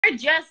are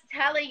just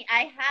telling,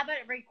 I have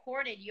it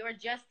recorded. You're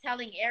just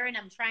telling Aaron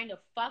I'm trying to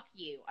fuck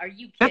you. Are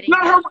you kidding? That's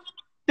not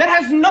that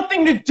has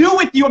nothing to do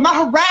with you. I'm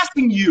not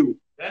harassing you.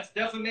 That's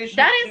defamation.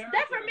 That is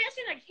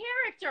defamation of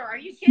character. Are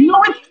you kidding me?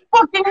 No, it's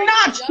fucking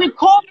not. She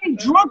called me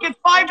drunk at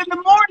 5 in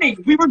the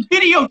morning. We were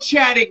video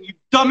chatting, you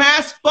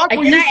dumbass fuck.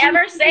 Did I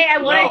ever say I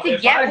wanted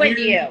to get with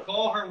you? If I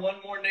call her one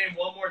more name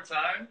one more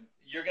time,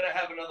 you're going to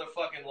have another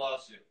fucking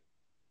lawsuit.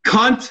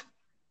 Cunt.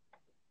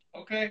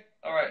 Okay.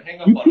 All right.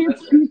 Hang up You on can't it.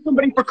 sue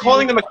somebody for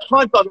calling them a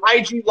cunt on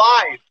IG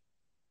Live.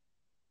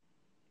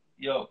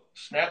 Yo,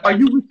 snap. Are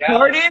you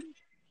retarded?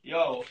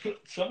 Yo,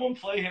 someone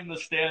play him the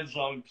Stand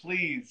song,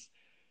 please.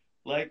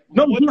 Like,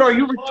 no, dude, are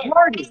you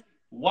retarded?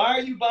 Why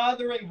are you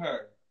bothering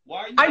her?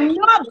 Why are you? I'm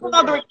not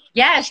bothering.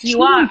 Yes,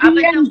 you are. Up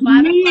until 5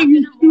 o'clock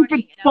in the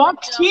morning.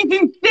 Fuck, she's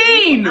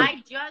insane.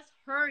 I just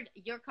heard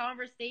your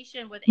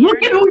conversation with Aaron.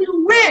 Look at who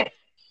you're with.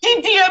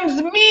 She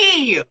DMs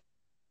me.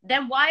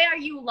 Then why are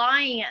you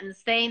lying and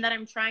saying that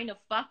I'm trying to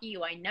fuck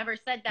you? I never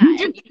said that.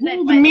 You just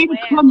told me to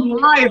come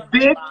live,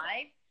 Vic.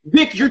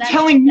 Vic, you're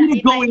telling me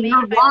to go in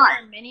your live. If I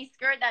wear a mini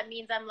skirt, that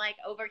means I'm like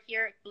over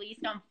here. Please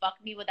come fuck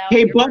me without.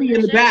 Hey, buddy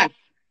in the back.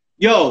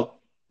 Yo,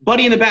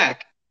 buddy in the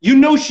back. You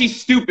know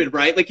she's stupid,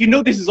 right? Like, you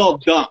know this is all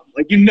dumb.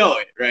 Like, you know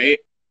it, right?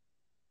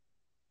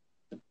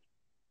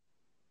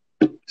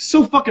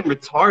 So fucking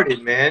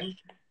retarded, man.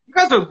 You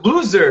guys are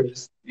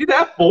losers. You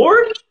that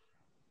bored?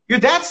 You're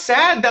that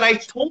sad that I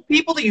told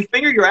people that you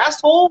finger your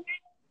asshole?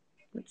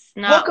 It's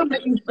not. Welcome to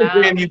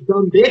Instagram, you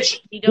dumb bitch.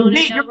 You don't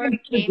Delete know your where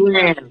it came from.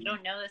 Instagram. You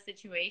don't know the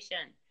situation.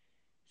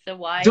 So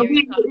why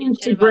Delete your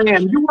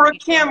Instagram. You were a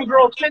cam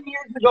girl 10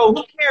 years ago.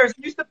 Who cares?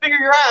 You used to finger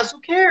your ass. Who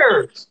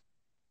cares?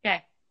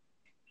 Okay.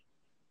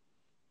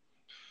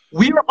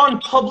 We are on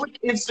public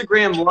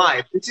Instagram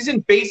Live. This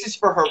isn't basis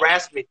for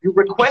harassment. You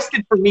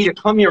requested for me to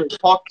come here and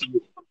talk to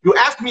you. You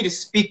asked me to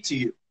speak to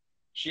you.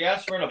 She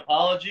asked for an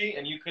apology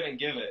and you couldn't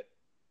give it.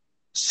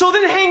 So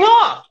then hang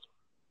up.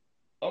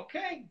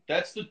 Okay,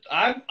 that's the.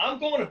 I'm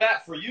going to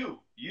bat for you.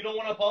 You don't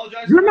want to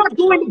apologize? You're not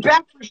going to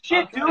bat for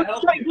shit, dude.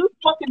 Shut your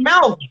fucking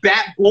mouth,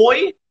 bat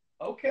boy.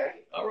 Okay,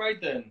 all right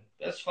then.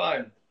 That's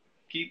fine.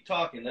 Keep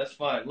talking. That's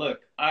fine.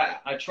 Look,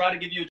 I try to give you a